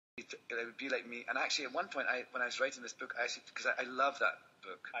it would be like me. And actually, at one point, when I was writing this book, because I love that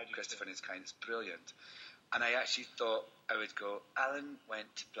book, Christopher and His Kind, it's brilliant. And I actually thought I would go, Alan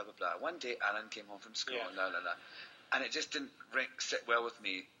went blah blah blah. One day, Alan came home from school, and and it just didn't sit well with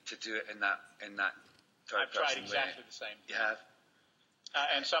me to do it in that third I've tried person exactly way. the same. You have.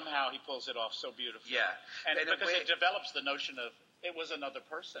 And somehow he pulls it off so beautifully. Yeah. And because it develops the notion of it was another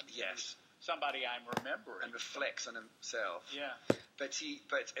person. Yes. Somebody I'm remembering. And reflects on himself. Yeah. But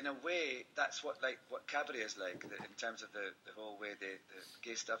in a way, that's what Cabaret is like, in terms of the whole way, the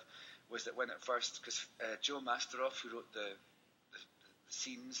gay stuff, was that when it first, because Joe Masteroff, who wrote the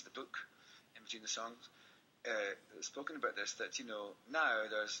scenes, the book, in between the songs, spoken about this, that, now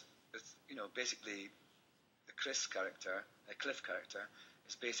there's basically the Chris character, the Cliff character,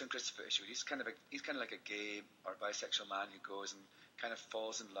 is based on Christopher Isherwood. He's kind of like a gay or bisexual man who goes and kind of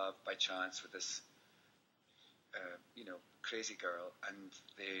falls in love by chance with this, crazy girl, and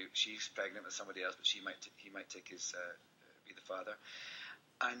she's pregnant with somebody else, but he might take his be the father,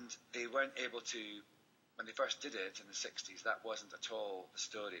 and they weren't able to, when they first did it in the 60s. That wasn't at all the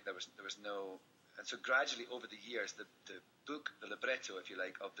story. There was no, and so gradually over the years, the book, the libretto, if you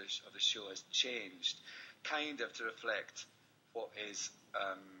like, of the show has changed, kind of to reflect what is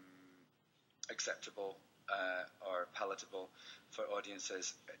acceptable or palatable for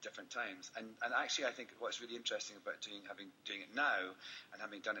audiences at different times. And actually, I think what's really interesting about doing it now and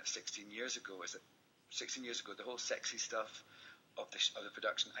having done it 16 years ago is that 16 years ago, the whole sexy stuff of the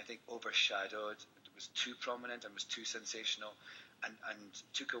production, I think, overshadowed. It was too prominent and was too sensational, and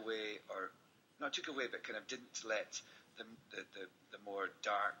took away, but kind of didn't let the more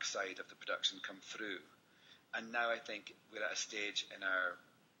dark side of the production come through. And now I think we're at a stage in our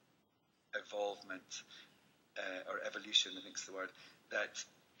evolvement, or evolution, I think is the word, that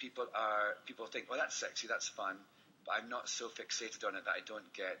people think, well, that's sexy, that's fun, but I'm not so fixated on it that I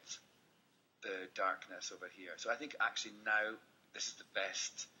don't get the darkness over here. So I think actually now this is the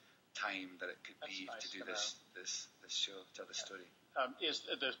best time that it could be to do this show, tell this story. Is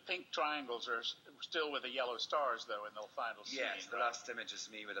the pink triangles are still with the yellow stars, though, in the final scene? Yes, the last image is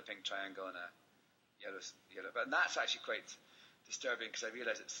me with a pink triangle and a yellow. But that's actually quite disturbing, because I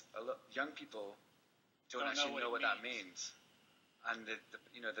realise it's a lot. Young people don't actually know what that means, and the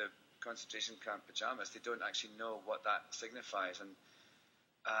concentration camp pajamas, they don't actually know what that signifies, and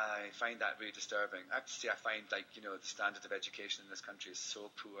I find that really disturbing. I have to say, I find the standard of education in this country is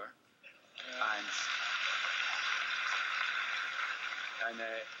so poor, and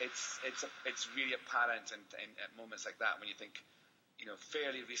it's really apparent at moments like that when you think,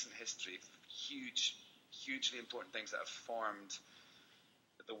 fairly recent history, hugely important things that have formed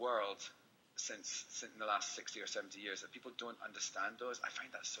the world since in the last 60 or 70 years, that people don't understand those. I find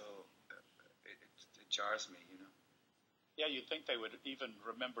that so it jars me, Yeah, you'd think they would even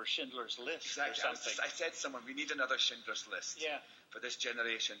remember Schindler's List. Exactly. Or something. I said to someone, we need another Schindler's List. Yeah. For this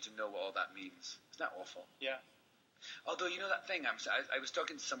generation to know what all that means. Isn't that awful? Yeah. Although, that thing, I was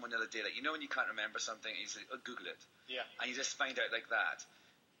talking to someone the other day, like, when you can't remember something, and you say, Google it. Yeah. And you just find out like that.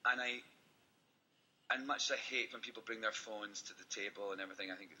 And much as I hate when people bring their phones to the table and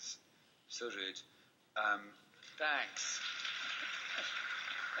everything, I think it's so rude. Thanks.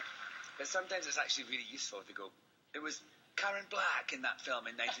 But sometimes it's actually really useful to go, it was Karen Black in that film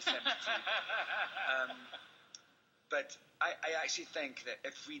in 1972. But I actually think that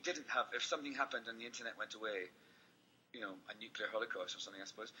if something happened and the internet went away, a nuclear holocaust or something, I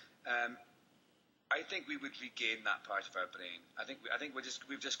suppose, I think we would regain that part of our brain. I think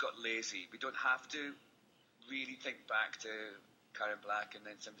we've just got lazy. We don't have to really think back to Karen Black and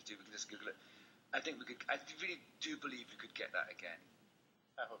then 72. We can just Google it. I really do believe we could get that again.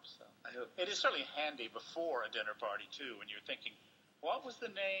 I hope so. I hope. It is certainly handy before a dinner party too, when you're thinking, what was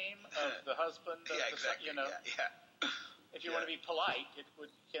the name of the husband? Exactly. Yeah. If you want to be polite,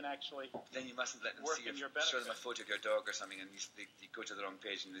 can actually. Then you mustn't let them work in your benefit. Show them a photo of your dog or something, and you go to the wrong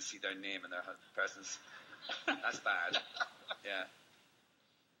page and they see their name and their person's. That's bad. Yeah.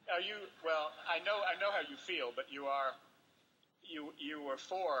 Are you? Well, I know how you feel, but you are. You were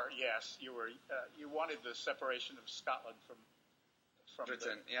for yes. You were. You wanted the separation of Scotland from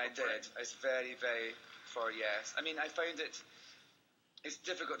Britain. I did. I was very, very for yes. I mean, I found it's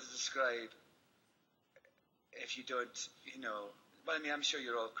difficult to describe if you don't, well, I mean, I'm sure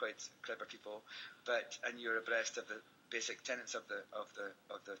you're all quite clever people, and you're abreast of the basic tenets of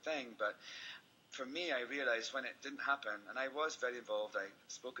the thing. But for me, I realised when it didn't happen, and I was very involved. I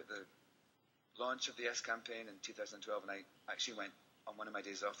spoke at the launch of the Yes campaign in 2012, and I actually went on one of my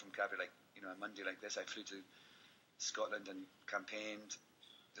days off from Cabaret, a Monday like this. I flew to Scotland and campaigned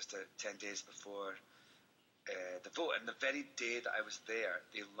just 10 days before the vote. And the very day that I was there,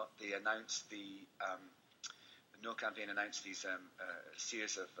 they announced the No campaign announced these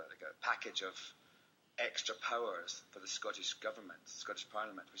series of like a package of extra powers for the Scottish government, Scottish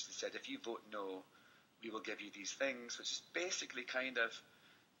Parliament, which they said, if you vote no, we will give you these things, which is basically kind of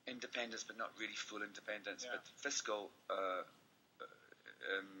independence, but not really full independence, but fiscal,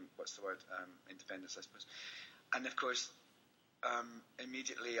 independence, I suppose. And of course,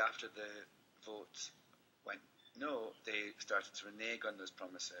 immediately after the vote went no, they started to renege on those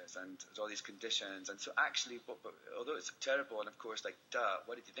promises, and there's all these conditions. And so actually, although it's terrible, and of course, like, duh,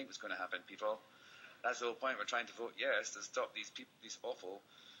 what did you think was going to happen, people? That's the whole point. We're trying to vote yes to stop these people, these awful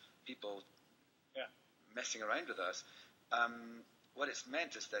people messing around with us. What it's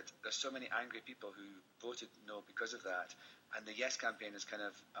meant is that there's so many angry people who voted no because of that, and the yes campaign is kind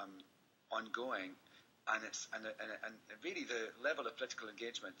of ongoing, and really the level of political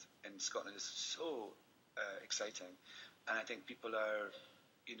engagement in Scotland is so exciting, and I think people are,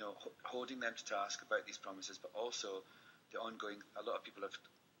 holding them to task about these promises, but also the ongoing. A lot of people have,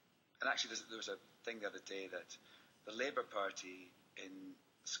 and actually there was a thing the other day that the Labour Party in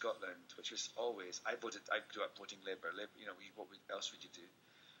Scotland, which was always, I grew up voting Labour. What else would you do?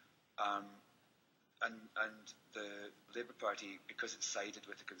 And the Labour Party, because it sided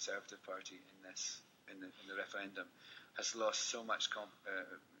with the Conservative Party in the referendum, has lost so much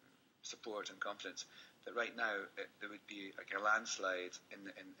support and confidence that right now there would be like a landslide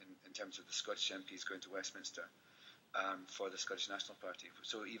in terms of the Scottish MPs going to Westminster for the Scottish National Party.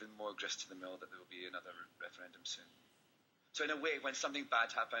 So even more grist to the mill that there will be another referendum soon. So in a way, when something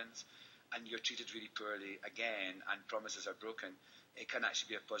bad happens and you're treated really poorly again and promises are broken, it can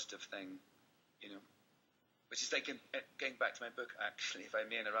actually be a positive thing, Which is like getting back to my book, actually, if I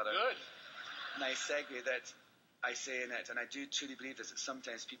may, in a rather nice segue that I say in it, and I do truly believe this, that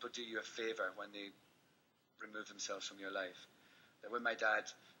sometimes people do you a favour when they remove themselves from your life. That when my dad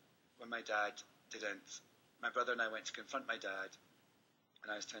didn't, my brother and I went to confront my dad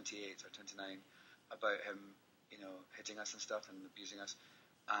when I was 28 or 29 about him, hitting us and stuff and abusing us,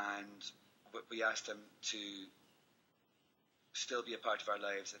 and we asked him to still be a part of our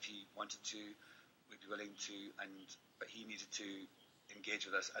lives. If he wanted to, we'd be willing to, but he needed to engage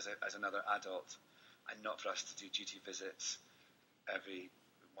with us as another adult, and not for us to do duty visits every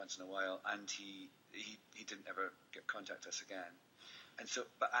once in a while. And he didn't ever contact us again. And so,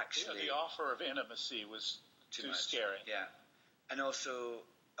 but actually, the offer of intimacy was too scary. Yeah, and also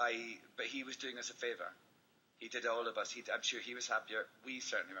but he was doing us a favour. He did all of us. I'm sure he was happier. We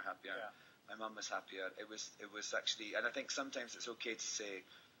certainly were happier. Yeah. My mum was happier. It was actually, and I think sometimes it's okay to say,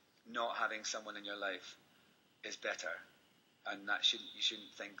 not having someone in your life is better, and that you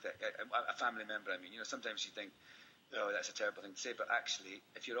shouldn't think that a family member. I mean, sometimes you think, oh, that's a terrible thing to say, but actually,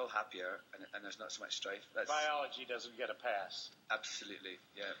 if you're all happier and there's not so much strife, biology doesn't get a pass. Absolutely,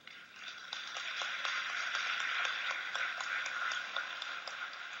 yeah.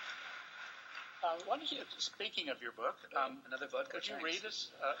 Why don't you, speaking of your book, another vodka. Could you read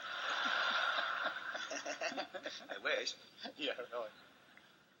us? I wish. Yeah, really.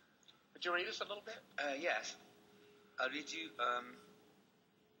 Would you read us a little bit? Yes. I'll read you a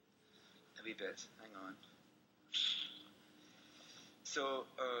wee bit. Hang on. So,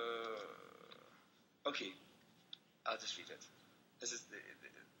 okay. I'll just read it.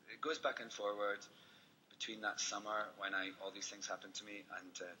 It goes back and forward between that summer when all these things happened to me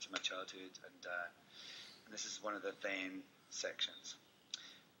and to my childhood, and this is one of the then sections.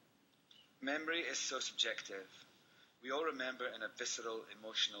 Memory is so subjective. We all remember in a visceral,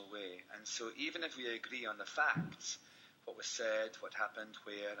 emotional way, and so even if we agree on the facts, what was said, what happened,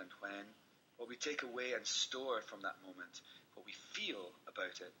 where and when, what we take away and store from that moment, what we feel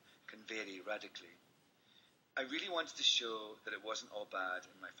about it, can vary radically. I really wanted to show that it wasn't all bad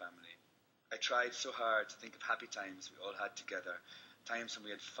in my family. I tried so hard to think of happy times we all had together, times when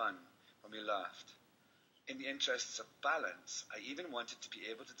we had fun, when we laughed. In the interests of balance, I even wanted to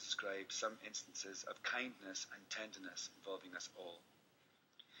be able to describe some instances of kindness and tenderness involving us all.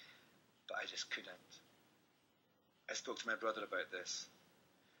 But I just couldn't. I spoke to my brother about this.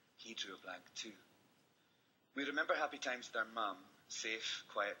 He drew a blank too. We remember happy times with our mum, safe,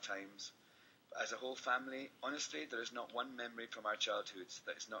 quiet times. But as a whole family, honestly, there is not one memory from our childhoods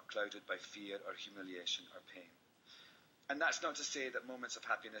that is not clouded by fear or humiliation or pain. And that's not to say that moments of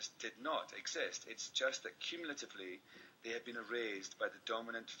happiness did not exist. It's just that cumulatively they have been erased by the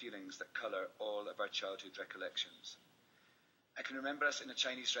dominant feelings that colour all of our childhood recollections. I can remember us in a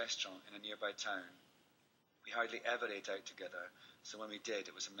Chinese restaurant in a nearby town. We hardly ever ate out together, so when we did,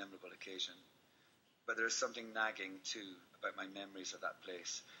 it was a memorable occasion. But there is something nagging, too, about my memories of that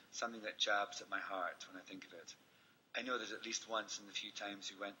place, something that jabs at my heart when I think of it. I know that at least once in the few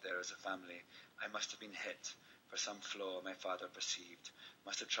times we went there as a family, I must have been hit for some flaw my father perceived,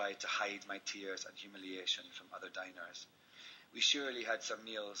 must have tried to hide my tears and humiliation from other diners. We surely had some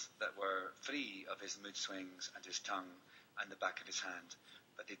meals that were free of his mood swings and his tongue and the back of his hand,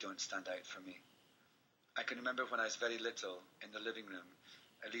 but they don't stand out for me. I can remember when I was very little, in the living room,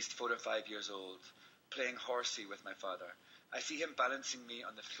 at least 4 or 5 years old, playing horsey with my father. I see him balancing me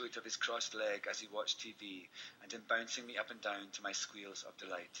on the foot of his crossed leg as he watched TV, and him bouncing me up and down to my squeals of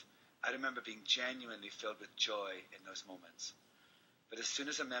delight. I remember being genuinely filled with joy in those moments. But as soon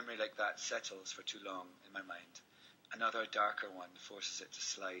as a memory like that settles for too long in my mind, another darker one forces it to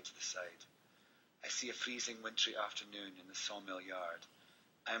slide to the side. I see a freezing wintry afternoon in the sawmill yard.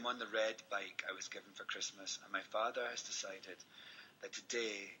 I am on the red bike I was given for Christmas, and my father has decided that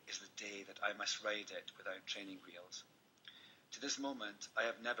today is the day that I must ride it without training wheels. To this moment, I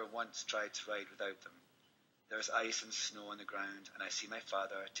have never once tried to ride without them. There is ice and snow on the ground, and I see my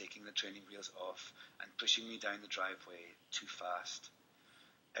father taking the training wheels off and pushing me down the driveway too fast.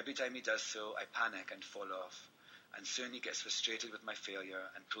 Every time he does so, I panic and fall off, and soon he gets frustrated with my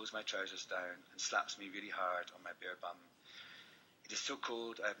failure and pulls my trousers down and slaps me really hard on my bare bum. It is so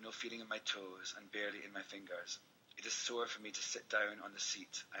cold I have no feeling in my toes and barely in my fingers. It is sore for me to sit down on the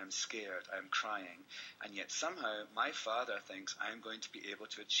seat. I am scared, I am crying, and yet somehow my father thinks I am going to be able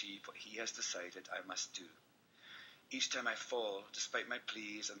to achieve what he has decided I must do. Each time I fall, despite my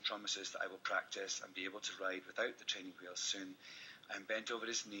pleas and promises that I will practice and be able to ride without the training wheels soon, I am bent over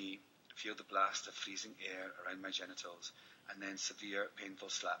his knee, feel the blast of freezing air around my genitals, and then severe, painful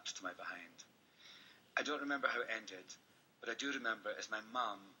slaps to my behind. I don't remember how it ended, but I do remember as my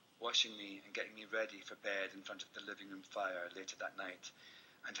mum washing me and getting me ready for bed in front of the living room fire later that night,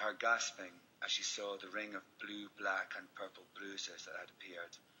 and her gasping as she saw the ring of blue, black, and purple bruises that had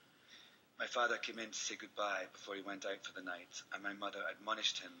appeared. My father came in to say goodbye before he went out for the night, and my mother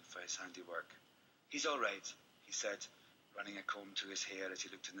admonished him for his handiwork. "He's all right," he said, running a comb through his hair as he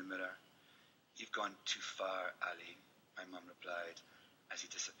looked in the mirror. "You've gone too far, Ali," my mum replied as he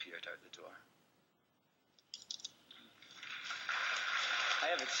disappeared out the door. I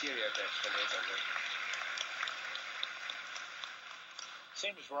have a cheerier bit for later.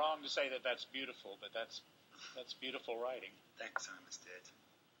 Seems wrong to say that that's beautiful, but that's beautiful writing. Thanks, Armistad.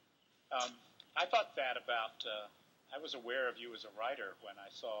 I thought that about. I was aware of you as a writer when I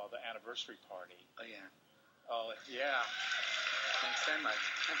saw the anniversary party. Oh yeah. Oh yeah. Thanks so much.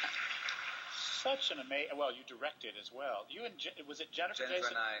 Such an amazing. Well, you directed as well. You and was it Jennifer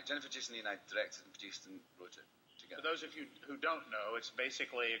Jason? Jennifer Jason and I directed and produced and wrote it together. For those of you who don't know, it's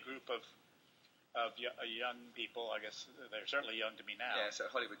basically a group of young people. I guess they're certainly young to me now. Yeah, so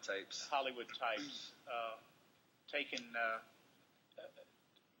Hollywood types. Taking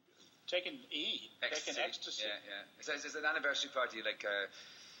ecstasy. Yeah. It's an anniversary party. Like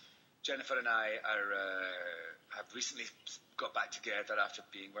Jennifer and I have recently got back together after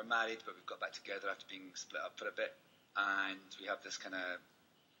we're married, but we've got back together after being split up for a bit, and we have this kind of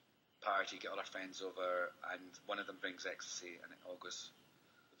party, get all our friends over, and one of them brings ecstasy, and it all goes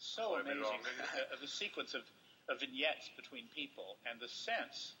so amazing. The sequence of vignettes between people, and the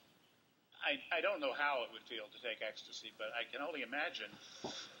sense. I don't know how it would feel to take ecstasy, but I can only imagine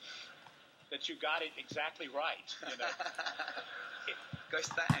that you got it exactly right. You know. Gosh,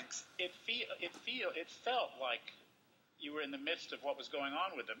 thanks. It felt like you were in the midst of what was going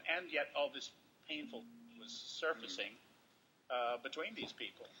on with them, and yet all this painful was surfacing between these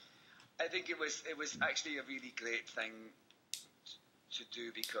people. I think it was actually a really great thing to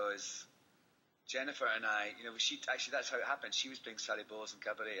do because Jennifer and I, that's how it happened. She was playing Sally Bowles in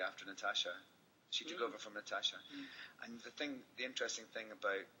Cabaret after Natasha. She took over from Natasha. And the interesting thing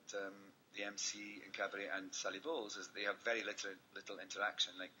about the MC in Cabaret and Sally Bowles is that they have very little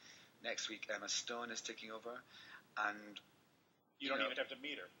interaction. Like next week, Emma Stone is taking over, and you don't even have to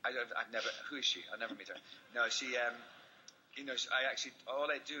meet her. I've never. Who is she? I'll never meet her. No, she.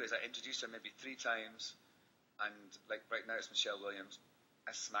 All I do is I introduce her maybe 3 times, and like right now it's Michelle Williams.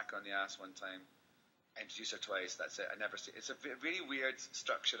 I smack her on the ass one time. I introduce her twice. That's it. I never see. It's a really weird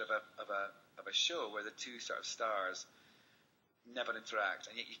structure of a show where the two sort of stars never interact,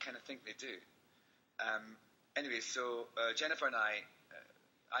 and yet you kind of think they do. Anyway, so Jennifer and I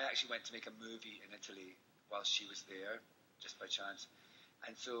actually went to make a movie in Italy while she was there, just by chance,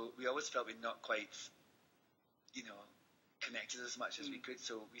 and so we always felt we'd not quite, connected as much as we could.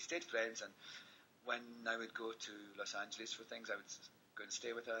 So we stayed friends, and when I would go to Los Angeles for things, I would go go and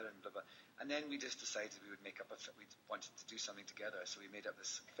stay with her and blah blah. And then we just decided we would make up we wanted to do something together, so we made up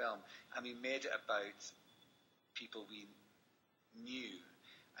this film, and we made it about people we knew,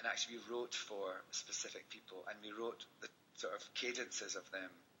 and actually we wrote for specific people, and we wrote the sort of cadences of them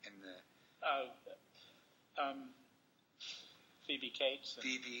in the.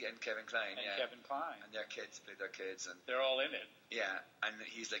 Phoebe and Kevin Kline, Kevin Kline, and their kids played their kids, and they're all in it. Yeah, and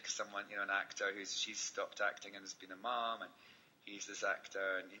he's like someone, an actor she's stopped acting and has been a mom, and he's this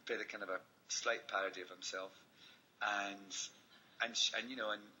actor, and he played a kind of a slight parody of himself, and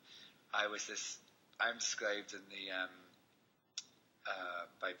I was this. I'm described in the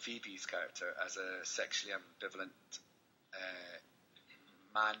by Phoebe's character as a sexually ambivalent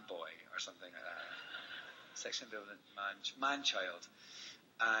man boy or something like that. Sexually ambivalent man child,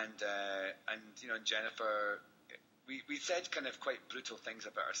 and Jennifer, we said kind of quite brutal things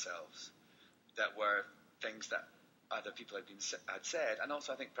about ourselves that were things that other people had said, and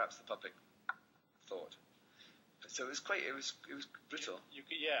also I think perhaps the public thought. So it was brutal. You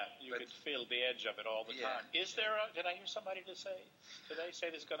could feel the edge of it all the time. Is there? Did I hear somebody say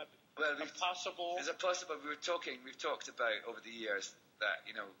there's going to be a possible? There's a possible. We've talked about over the years that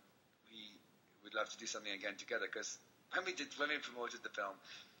we'd love to do something again together, because when we promoted the film,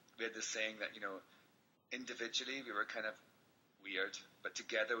 we had this saying that individually we were kind of weird, but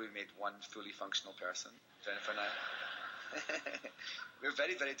together we made one fully functional person, Jennifer and I. We were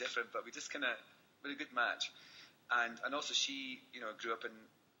very, very different, but we just kind of were a good match. And also she grew up in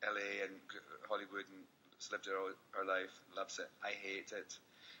LA and Hollywood and lived her life, loves it. I hate it,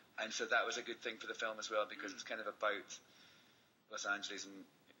 and so that was a good thing for the film as well, because it's kind of about Los Angeles, and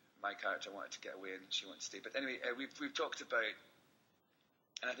my character wanted to get away and she wanted to stay. But anyway, we've talked about,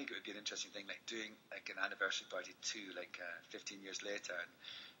 and I think it would be an interesting thing, like doing like an anniversary party too, like 15 years later, and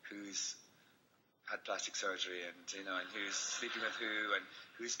who's had plastic surgery, and and who's sleeping with who, and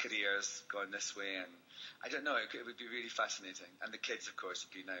whose career's gone this way, and I don't know. It would be really fascinating. And the kids, of course,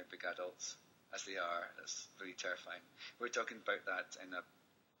 would be now big adults, as they are. That's really terrifying. We were talking about that in a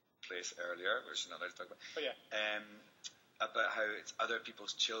place earlier, which is not allowed to talk about. Oh yeah. About how it's other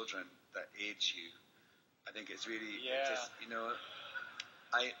people's children that age you. I think it's really,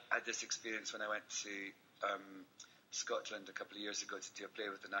 I had this experience when I went to Scotland a couple of years ago to do a play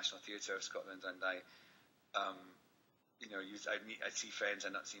with the National Theatre of Scotland, and I'd see friends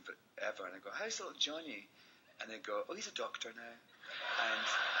I'd not seen forever, and I go, "How's little Johnny?" And they go, "Oh, he's a doctor now."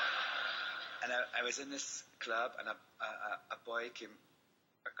 And I was in this club, and a boy came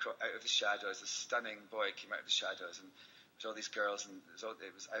out of the shadows. A stunning boy came out of the shadows, and there was all these girls, and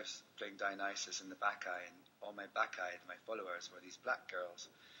I was playing Dionysus in the Bacchae, and all my Bacchae, my followers, were these black girls.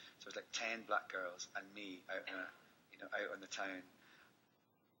 So it was like 10 black girls and me out on the town.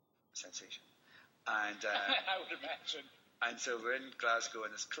 Sensation. And I would imagine. And so we're in Glasgow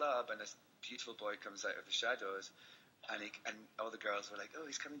in this club, and this beautiful boy comes out of the shadows, and all the girls were like, "Oh,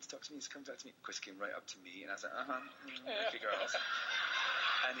 he's coming to talk to me. He's coming to talk to me." Of course, he came right up to me, and I was like, "Thank you, girls."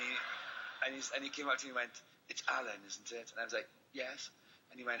 And he came up to me and went, "It's Alan, isn't it?" And I was like, "Yes."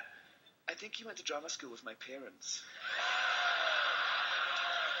 And he went, "I think you went to drama school with my parents."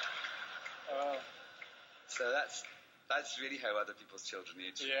 So that's really how other people's children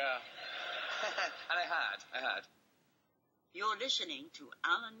age. Yeah. And I had. You're listening to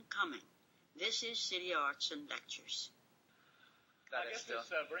Alan Cumming. This is City Arts and Lectures. I guess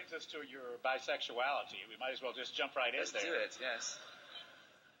this brings us to your bisexuality. We might as well just jump right in there. Let's do it, yes.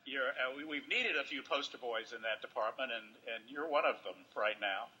 We've needed a few poster boys in that department, and you're one of them right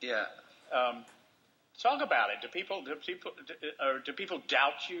now. Yeah. Talk about it. Do people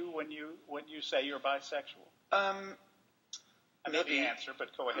doubt you when you say you're bisexual? I know the answer,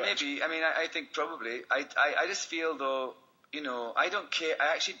 but go ahead. Maybe. I mean, I think probably. I just feel though, I don't care.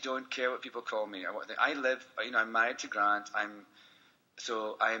 I actually don't care what people call me. I live. I'm married to Grant. I'm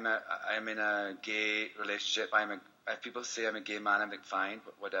in a gay relationship. If people say I'm a gay man, I'm like fine,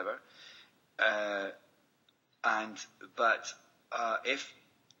 but whatever.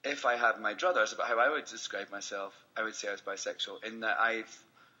 If I had my druthers about how I would describe myself, I would say I was bisexual. In that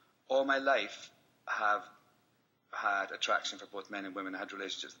all my life have had attraction for both men and women. I had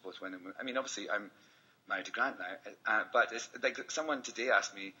relationships with both men and women. I mean, obviously, I'm married to Grant now, but it's like someone today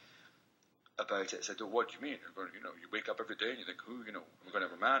asked me about it. Said, "Oh, what do you mean? You wake up every day and you think, who, we're going to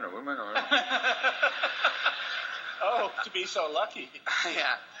have a man or a woman or?" Oh, to be so lucky.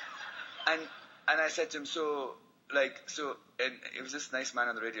 Yeah, and I said to him, and it was this nice man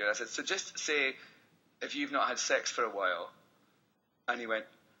on the radio. I said, "So just say if you've not had sex for a while," and he went,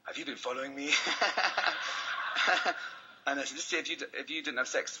 "Have you been following me?" And I said, "Just say if you didn't have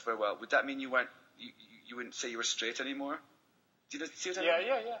sex for a while, would that mean you wouldn't say you were straight anymore?" Do you see what I mean?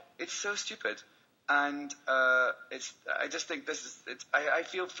 Yeah. It's so stupid. And I just think I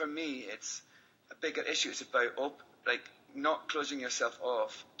feel for me, it's a bigger issue. It's about not closing yourself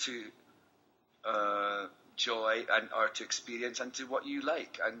off to joy or to experience and to what you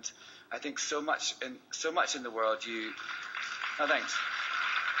like. And I think so much in the world thanks.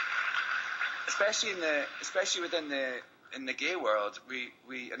 Especially within the gay world, I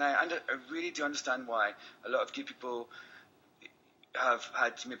really do understand why a lot of gay people have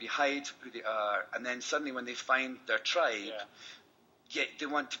had to maybe hide who they are, and then suddenly when they find their tribe, they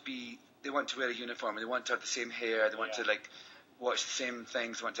want to wear a uniform, and they want to have the same hair, they want to watch the same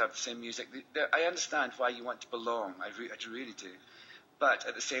things, they want to have the same music. I understand why you want to belong. I really do. But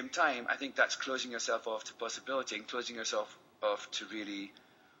at the same time, I think that's closing yourself off to possibility and closing yourself off to really.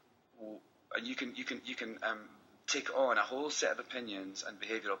 And you can take on a whole set of opinions and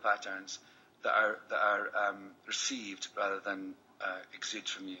behavioural patterns that are received rather than exude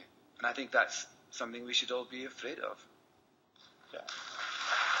from you. And I think that's something we should all be afraid of. Yeah.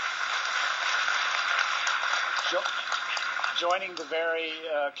 Joining the very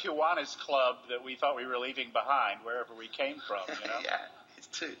Kiwanis club that we thought we were leaving behind, wherever we came from, you know? Yeah, it's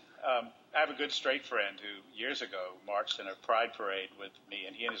true. I have a good straight friend who years ago marched in a pride parade with me,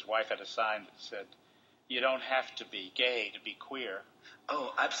 and he and his wife had a sign that said, "You don't have to be gay to be queer."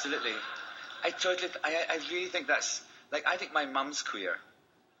 Oh, absolutely. I really think that's, I think my mum's queer.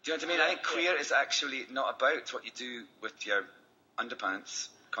 Do you know what I mean? I think queer is actually not about what you do with your underpants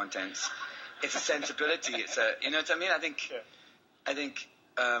contents. It's a sensibility. You know what I mean? I think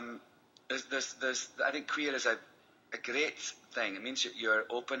queer is a great thing. It means you're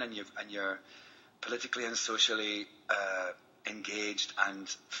open and you're politically and socially engaged and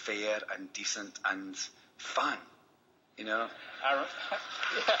fair and decent and fun. You know? Yeah.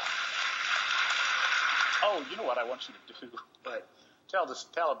 Oh, you know what I want you to do? What? Tell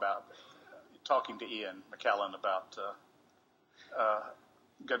about talking to Ian McKellen about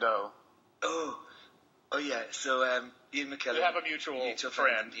Godot. Oh yeah. So Ian McKellen. We have a mutual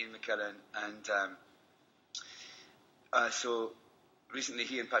friend, Ian McKellen, and so recently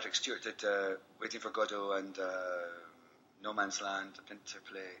he and Patrick Stewart did Waiting for Godot and No Man's Land, a Pinter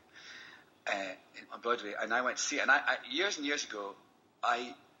play on Broadway, and I went to see it. And I years and years ago,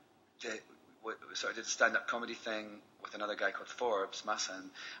 I did a stand-up comedy thing with another guy called Forbes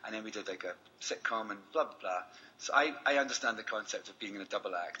Masson, and then we did like a sitcom and blah blah blah. So I understand the concept of being in a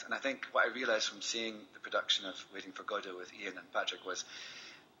double act, and I think what I realised from seeing the production of Waiting for Godot with Ian and Patrick was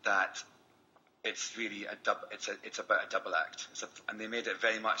that it's really it's about a double act, and they made it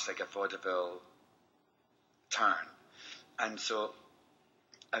very much like a vaudeville turn. And so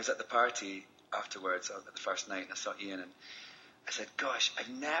I was at the party afterwards, at the first night, and I saw Ian, and I said, "Gosh, I've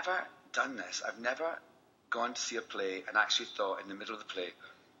never done this. I've never gone to see a play and actually thought in the middle of the play,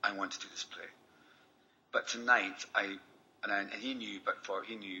 I want to do this play." But tonight, and he knew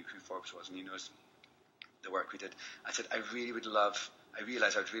who Forbes was, and he knows the work we did. I said, I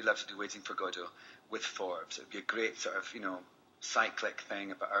realised I'd really love to do Waiting for Godot with Forbes. It would be a great sort of, cyclic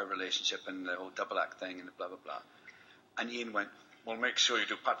thing about our relationship and the whole double act thing and the blah, blah, blah. And Ian went, "Well, make sure you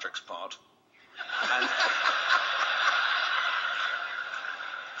do Patrick's part."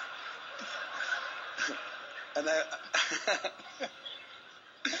 And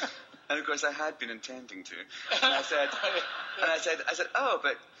and of course I had been intending to. And I said,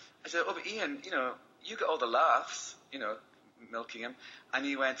 but Ian, you got all the laughs, milking him. And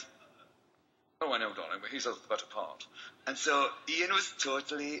he went, "Oh, I know, darling, but he's the better part." And so Ian was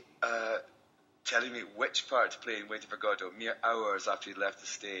totally telling me which part to play in Waiting for Godot mere hours after he'd left the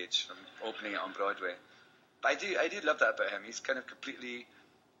stage from opening it on Broadway. But I do love that about him. He's kind of completely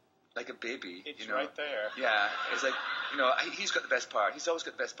like a baby. It's right there. Yeah, it's like, he's got the best part. He's always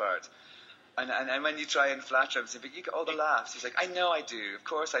got the best part. And when you try and flatter him, say, "But you get all the laughs," he's like, "I know I do. Of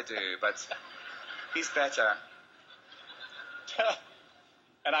course I do, but he's better."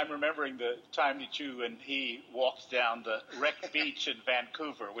 And I'm remembering the time that you and he walked down the wrecked beach in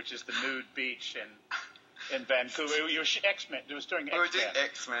Vancouver, which is the nude beach in Vancouver. You were X-Men. It was during X-Men. We were doing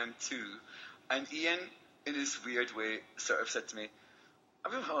X-Men 2. And Ian, in his weird way, sort of said to me,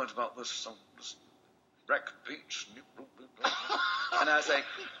 "Have you heard about this wrecked beach?" And I was like,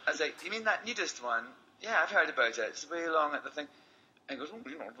 "You mean that nudist one?" "Yeah, I've heard about it. It's way long at the thing." And he goes, "Oh,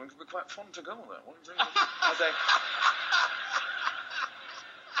 it would be quite fun to go there."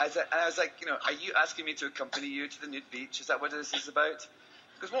 I was like, "Are you asking me to accompany you to the nude beach? Is that what this is about?"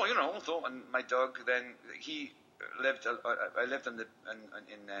 He goes, "Well, I thought." And my dog then, I lived in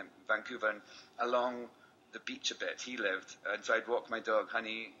Vancouver, and along the beach a bit he lived, and so I'd walk my dog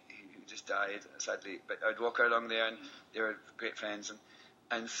Honey, just died, sadly. But I'd walk her along there, and they were great friends.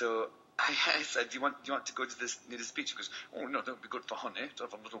 And so I said, do you want to go to this nudist beach? He goes, oh, no, that would be good for honey, to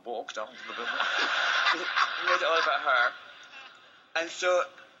have a little walk down to the He made it all about her. And so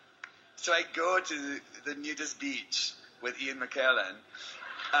I go to the nudist beach with Ian McKellen,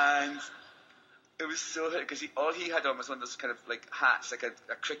 and it was so hard, because all he had on was one of those kind of like hats, like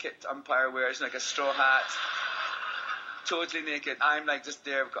a cricket umpire wears, like a straw hat, totally naked. I'm like just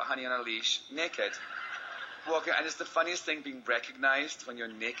there, we've got honey on a leash, naked, walking, and it's the funniest thing being recognised when you're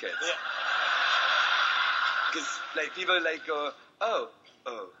naked. Because like people like go, oh,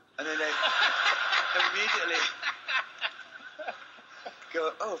 and then like immediately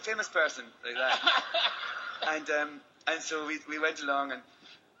go, oh, famous person, like that. And so we went along, and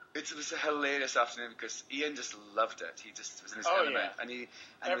it was a hilarious afternoon because Ian just loved it. He just was in his element. Yeah.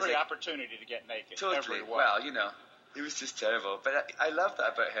 And every opportunity to get naked. Totally. Everyone. Well, it was just terrible. But I love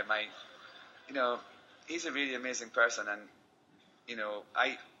that about him. He's a really amazing person, and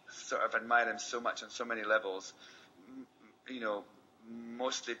I sort of admire him so much on so many levels.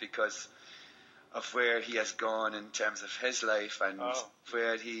 Mostly because of where he has gone in terms of his life, and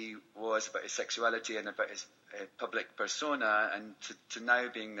where he was about his sexuality and about his public persona, and to now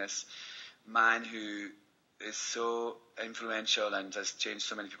being this man who is so influential and has changed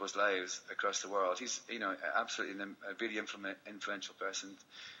so many people's lives across the world. He's, absolutely a really influential person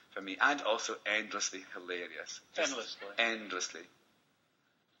for me, and also endlessly hilarious. Endlessly.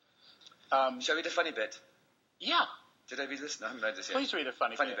 Shall we read a funny bit? Yeah. Did I read this? No, I haven't read this yet. Please read a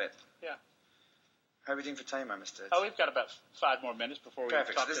funny bit. Yeah. How are we doing for time, Armistad? We've got about 5 more minutes before we talk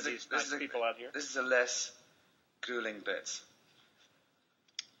to these nice people out here. This is a less grueling bit.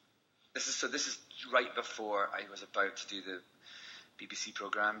 This is right before I was about to do the BBC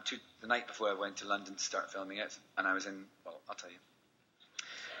programme. The night before I went to London to start filming it, and I was in, I'll tell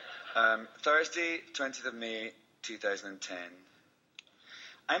you. Thursday, 20th of May, 2010.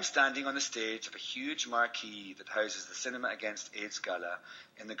 I'm standing on the stage of a huge marquee that houses the Cinema Against AIDS Gala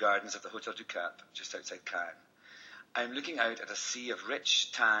in the gardens of the Hotel du Cap, just outside Cannes. I'm looking out at a sea of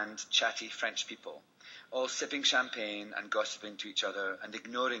rich, tanned, chatty French people, all sipping champagne and gossiping to each other and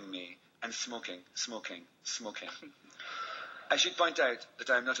ignoring me and smoking. I should point out that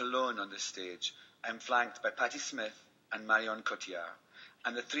I'm not alone on this stage. I'm flanked by Patti Smith and Marion Cotillard,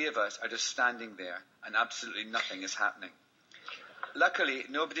 and the three of us are just standing there, and absolutely nothing is happening. Luckily,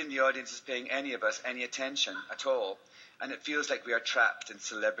 nobody in the audience is paying any of us any attention at all, and it feels like we are trapped in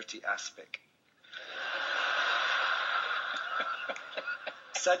celebrity aspic.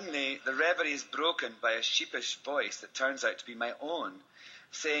 Suddenly, the reverie is broken by a sheepish voice that turns out to be my own,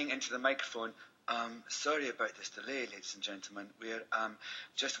 saying into the microphone, sorry about this delay, ladies and gentlemen. We're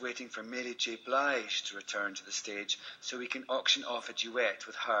just waiting for Mary J. Blige to return to the stage so we can auction off a duet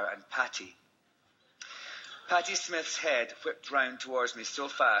with her and Patti. Patti Smith's head whipped round towards me so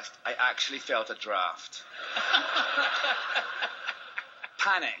fast, I actually felt a draft.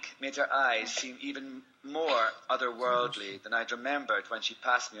 Panic made her eyes seem even more otherworldly than I'd remembered when she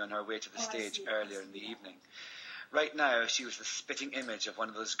passed me on her way to the stage earlier in the evening. Right now, she was the spitting image of one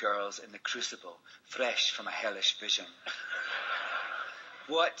of those girls in The Crucible, fresh from a hellish vision.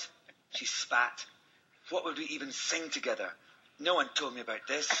 What? She spat. What would we even sing together? No one told me about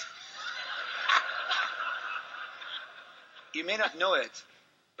this. You may not know it,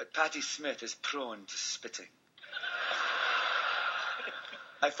 but Patti Smith is prone to spitting.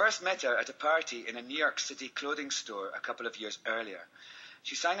 I first met her at a party in a New York City clothing store a couple of years earlier.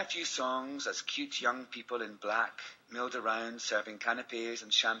 She sang a few songs as cute young people in black milled around serving canapes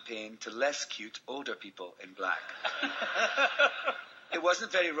and champagne to less cute older people in black. It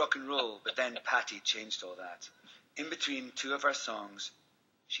wasn't very rock and roll, but then Patti changed all that. In between two of her songs,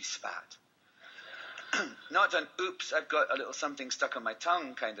 she spat. Not an oops, I've got a little something stuck on my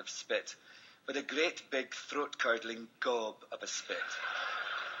tongue kind of spit, but a great big throat-curdling gob of a spit.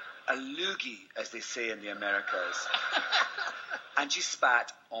 A loogie, as they say in the Americas. And she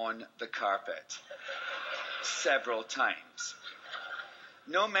spat on the carpet. Several times.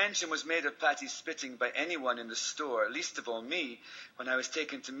 No mention was made of Patti's spitting by anyone in the store, least of all me, when I was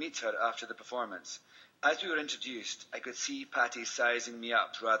taken to meet her after the performance. As we were introduced, I could see Patti sizing me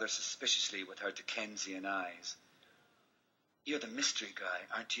up rather suspiciously with her Dickensian eyes. You're the mystery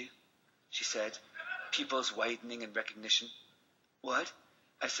guy, aren't you? She said, pupils widening in recognition. What?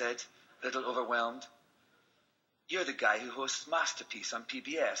 I said, a little overwhelmed. You're the guy who hosts Masterpiece on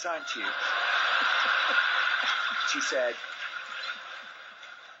PBS, aren't you? She said,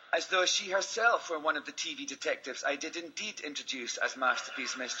 as though she herself were one of the TV detectives I did indeed introduce as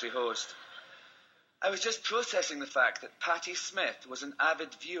Masterpiece mystery host. I was just processing the fact that Patti Smith was an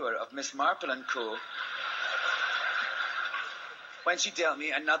avid viewer of Miss Marple & Co. when she dealt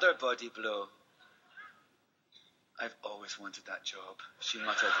me another body blow. I've always wanted that job, she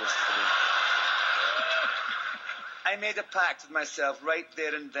muttered wistfully. I made a pact with myself right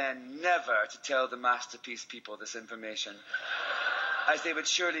there and then never to tell the Masterpiece people this information, as they would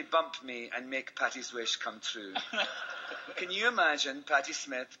surely bump me and make Patti's wish come true. Can you imagine Patti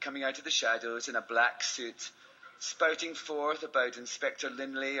Smith coming out of the shadows in a black suit, spouting forth about Inspector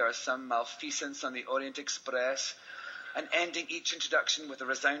Linley or some malfeasance on the Orient Express, and ending each introduction with a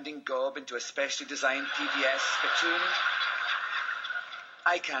resounding gob into a specially designed PBS spittoon?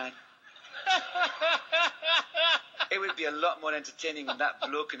 I can. It would be a lot more entertaining than that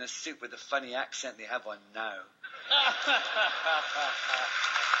bloke in a suit with the funny accent they have on now.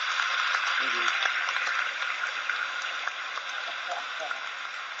 Maybe.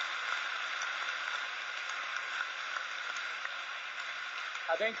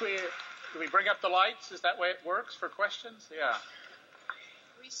 I think do we bring up the lights? Is that way it works for questions? Yeah.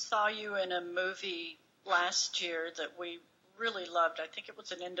 We saw you in a movie last year that we really loved. I think it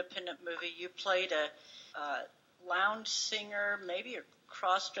was an independent movie. You played a lounge singer, maybe a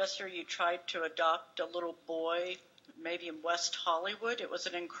cross-dresser. You tried to adopt a little boy, maybe in West Hollywood. It was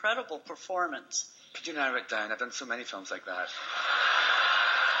an incredible performance. Could you narrow it down? I've done so many films like that.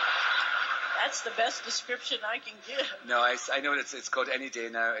 That's the best description I can give. No, I know it's called Any Day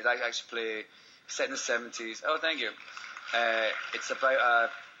Now. I actually play, set in the 70s. Oh, thank you. It's about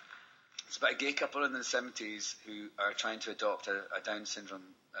a gay couple in the 70s who are trying to adopt a Down syndrome,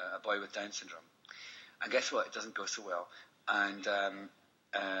 a boy with Down syndrome. And guess what? It doesn't go so well. And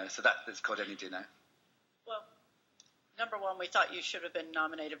so it's called Any Day Now. Well, number one, we thought you should have been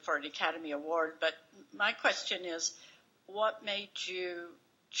nominated for an Academy Award. But my question is, what made you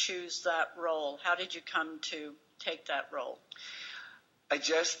choose that role? How did you come to take that role? I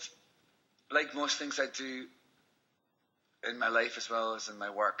just, like most things I do in my life as well as in my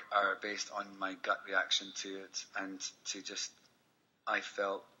work, are based on my gut reaction to it, and I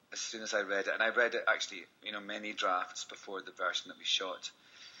felt as soon as I read it, and I read it actually, many drafts before the version that we shot.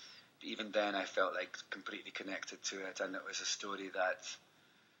 But even then, I felt like completely connected to it, and it was a story that,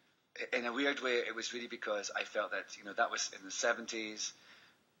 in a weird way, it was really because I felt that that was in the 70s,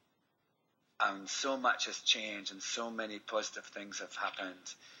 and so much has changed, and so many positive things have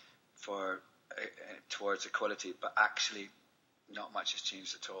happened towards equality, but actually, not much has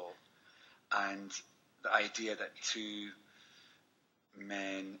changed at all. And the idea that two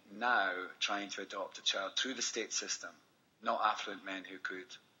men now trying to adopt a child through the state system, not affluent men who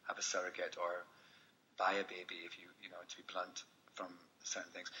could have a surrogate or buy a baby, if to be blunt, from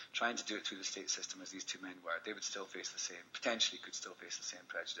certain things, trying to do it through the state system as these two men were, they would still face potentially could still face the same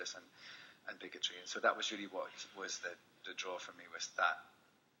prejudice and bigotry. And so that was really what was the draw for me, was that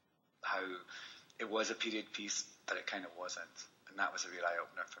how it was a period piece, but it kind of wasn't. And that was a real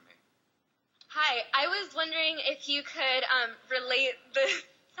eye-opener for me. Hi, I was wondering if you could relate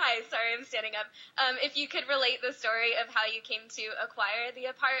Hi, sorry, I'm standing up. If you could relate the story of how you came to acquire the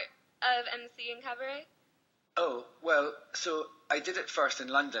part of MC in Cabaret? Oh, well, so I did it first in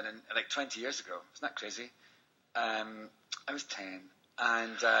London, like 20 years ago. Isn't that crazy? I was 10,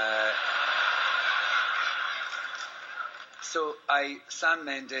 and so Sam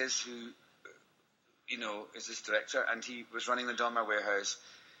Mendes, who is this director, and he was running the Donmar Warehouse,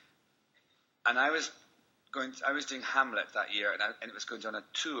 and I was doing Hamlet that year, and it was going on a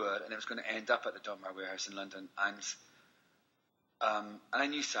tour, and it was going to end up at the Donmar Warehouse in London, and I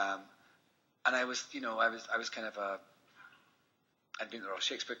knew Sam, and I was kind of I'd been at the Royal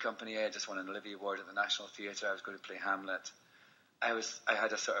Shakespeare Company, I had just won an Olivier Award at the National Theatre, I was going to play Hamlet. I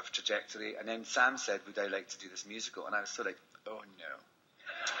had a sort of trajectory, and then Sam said, would I like to do this musical? And I was sort of like, oh no.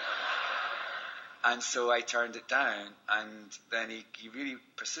 And so I turned it down, and then he really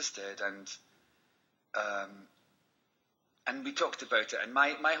persisted, and we talked about it. And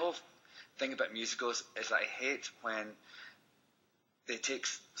my whole thing about musicals is that I hate when they take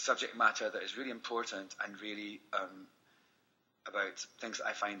subject matter that is really important and really about things that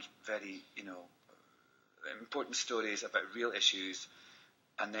I find very, important stories about real issues,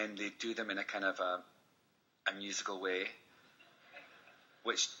 and then they do them in a kind of a musical way,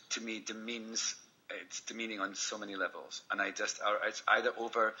 which to me it's demeaning on so many levels. And it's either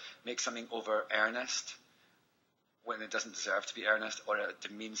make something over earnest when it doesn't deserve to be earnest, or it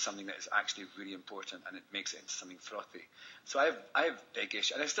demeans something that is actually really important and it makes it into something frothy. So I have big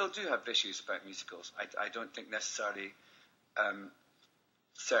issues, and I still do have issues about musicals. I don't think necessarily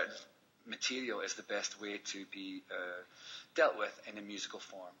certain material is the best way to be dealt with in a musical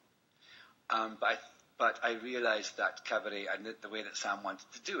form. But I realised that cabaret and the way that Sam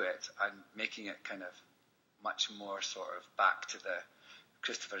wanted to do it, and making it kind of much more sort of back to the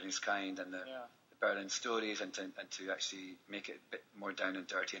Christopher and His Kind and the Berlin stories, and to actually make it a bit more down and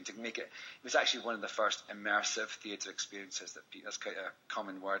dirty, and to make it was actually one of the first immersive theatre experiences that's quite a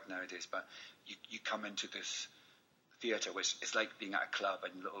common word nowadays, but you come into this theatre which is like being at a club,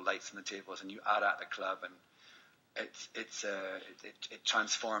 and little lights on the tables, and you are at the club, and it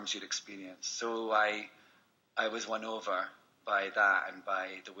transforms your experience. So I was won over by that, and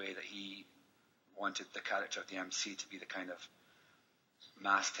by the way that he wanted the character of the MC to be the kind of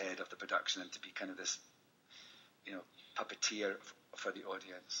masthead of the production, and to be kind of this, puppeteer for the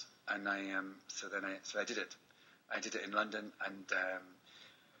audience. And so I did it. I did it in London, and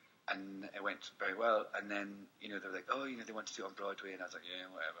it went very well. And then they were like, oh, they want to do it on Broadway, and I was like, yeah,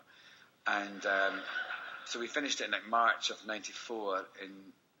 whatever. And so we finished it in like March of '94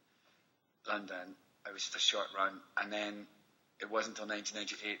 in London. It was just a short run, and then it wasn't until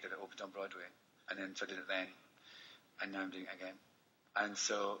 1998 that it opened on Broadway, and then so I did it then, and now I'm doing it again. And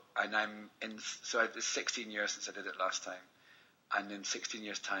so it's 16 years since I did it last time, and in 16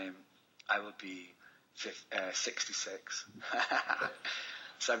 years' time, I will be 66.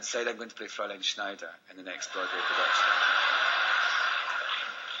 So I've decided I'm going to play Fräulein Schneider in the next Broadway production.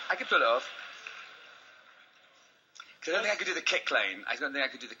 I could pull it off. Because I don't think I could do the kick line. I don't think I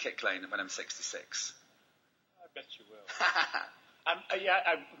could do the kick line when I'm 66. I bet you will.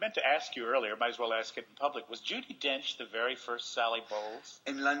 I meant to ask you earlier, might as well ask it in public. Was Judi Dench the very first Sally Bowles?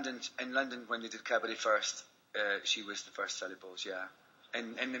 In London, when they did Cabaret first, she was the first Sally Bowles, yeah.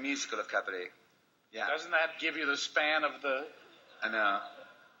 In the musical of Cabaret, yeah. Doesn't that give you the span of the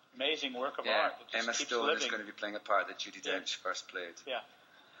amazing work of art that just Emma keeps Stone living? is going to be playing a part that Judi Dench first played. Yeah.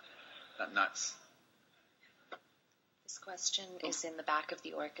 That nuts. This question is in the back of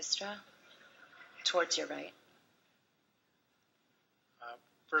the orchestra, towards your right.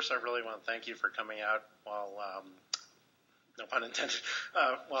 First, I really want to thank you for coming out while, no pun intended,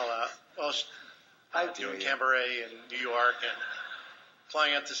 doing cabaret in New York and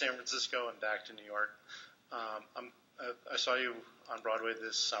flying out to San Francisco and back to New York. I saw you on Broadway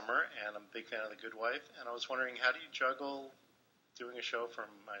this summer, and I'm a big fan of The Good Wife, and I was wondering, how do you juggle doing a show from,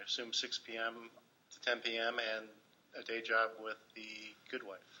 I assume, 6 p.m. to 10 p.m. and a day job with The Good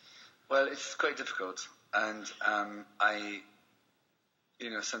Wife? Well, it's quite difficult, and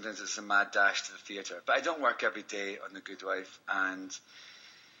sometimes it's a mad dash to the theatre. But I don't work every day on The Good Wife, and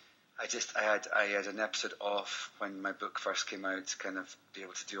I had an episode off when my book first came out to kind of be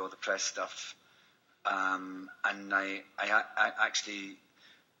able to do all the press stuff. And I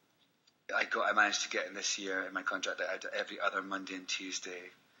managed to get in this year in my contract that I had every other Monday and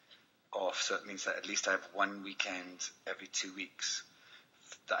Tuesday off. So it means that at least I have one weekend every 2 weeks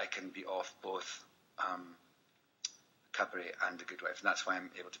that I can be off both Cabaret and The Good Wife, and that's why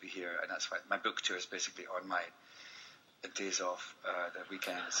I'm able to be here, and that's why my book tour is basically on my days off, the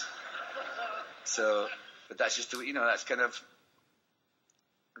weekends. So, but that's just that's kind of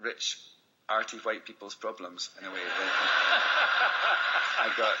rich, arty white people's problems in a way.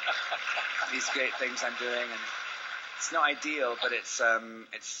 I've got these great things I'm doing, and it's not ideal, but it's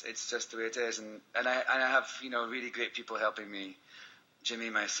just the way it is, and I have really great people helping me. Jimmy,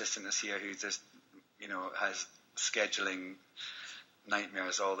 my assistant, is here, who just has scheduling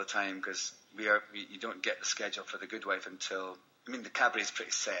nightmares all the time, because you don't get the schedule for The Good Wife until, the cabaret is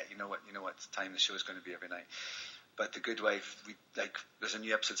pretty set. You know what time the show is going to be every night. But The Good Wife, there's a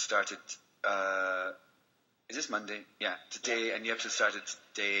new episode started. Is this Monday? Yeah, today. A new episode started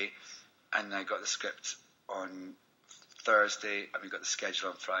today, and I got the script on Thursday, and we got the schedule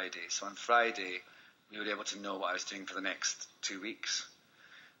on Friday. So on Friday, we were able to know what I was doing for the next 2 weeks.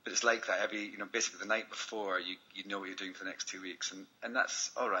 But it's like that every, basically the night before, you know what you're doing for the next 2 weeks, and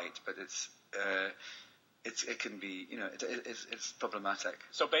that's all right. But it can be, it's problematic.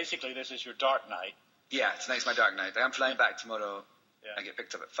 So basically, this is your dark night. Yeah, tonight's my dark night. I'm flying back tomorrow. Yeah. I get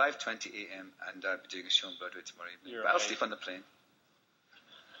picked up at 5:20 a.m. and I'll be doing a show on Broadway tomorrow evening. But I'll sleep on the plane.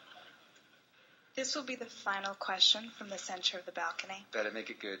 This will be the final question from the center of the balcony. Better make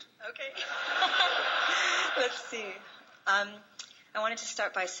it good. Okay. Let's see. I wanted to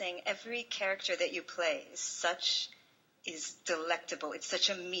start by saying every character that you play is delectable. It's such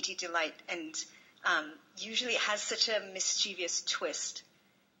a meaty delight, and usually it has such a mischievous twist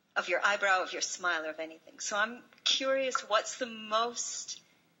of your eyebrow, of your smile, or of anything. So I'm curious, what's the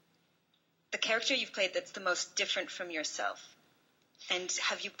character you've played that's the most different from yourself? And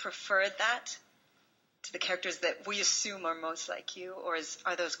have you preferred that to the characters that we assume are most like you, or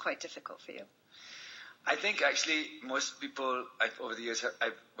are those quite difficult for you? I think actually most people over the years,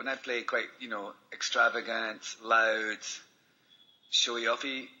 when I play quite, extravagant, loud,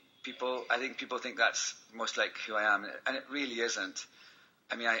 showy-offy people, I think people think that's most like who I am, and it really isn't.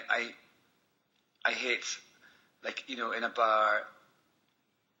 I mean, I hate, like, in a bar,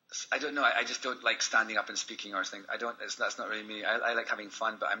 I don't know, I just don't like standing up and speaking or something. That's not really me. I like having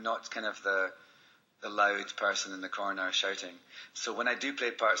fun, but I'm not kind of the loud person in the corner shouting. So when I do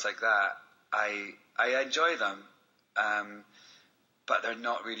play parts like that, I enjoy them, but they're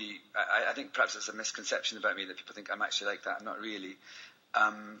not really. I think perhaps there's a misconception about me that people think I'm actually like that. I'm not really,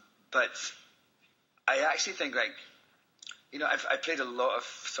 but I actually think, like, I've played a lot of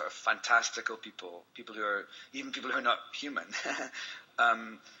sort of fantastical people who are not human.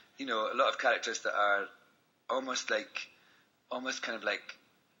 A lot of characters that are almost kind of like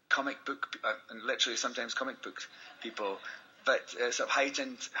comic book, and literally sometimes comic book people, but sort of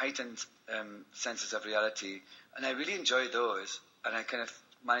heightened senses of reality, and I really enjoy those, and I kind of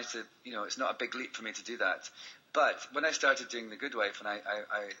managed to, it's not a big leap for me to do that. But when I started doing The Good Wife, and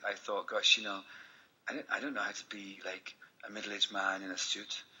I thought, gosh, I don't know how to be like a middle-aged man in a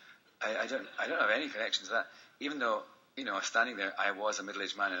suit. I don't have any connection to that, even though, standing there, I was a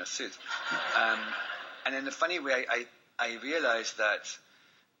middle-aged man in a suit. And in a funny way, I realized that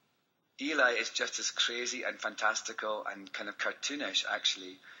Eli is just as crazy and fantastical and kind of cartoonish,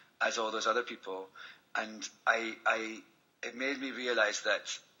 actually, as all those other people. And it made me realize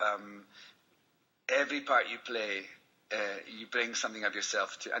that every part you play, you bring something of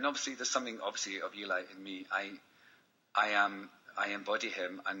yourself to. And obviously, there's something of Eli in me. I embody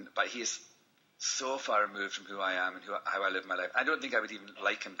him, but he is so far removed from who I am and how I live my life. I don't think I would even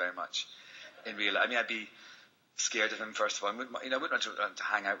like him very much in real life. I mean, I'd be scared of him, first of all. I wouldn't want to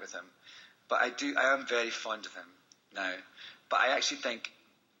hang out with him. But I am very fond of him now. But I actually think,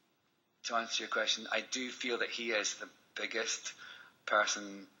 to answer your question, I do feel that he is the biggest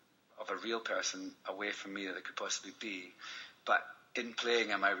person of a real person away from me that there could possibly be. But in playing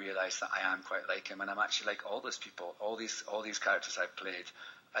him, I realise that I am quite like him, and I'm actually like all those people, all these characters I've played,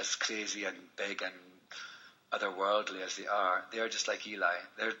 as crazy and big and otherworldly as they are just like Eli.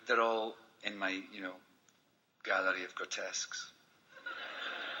 They're all in my gallery of grotesques.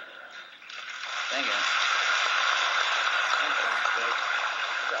 Thank you.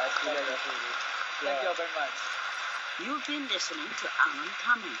 Thank you all very much. You've been listening to Alan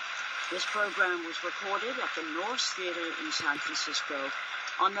Cumming. This program was recorded at the Norse Theatre in San Francisco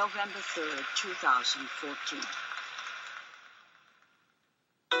on November 3rd, 2014.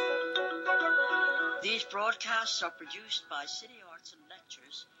 These broadcasts are produced by City Arts and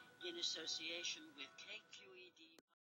Lectures in association with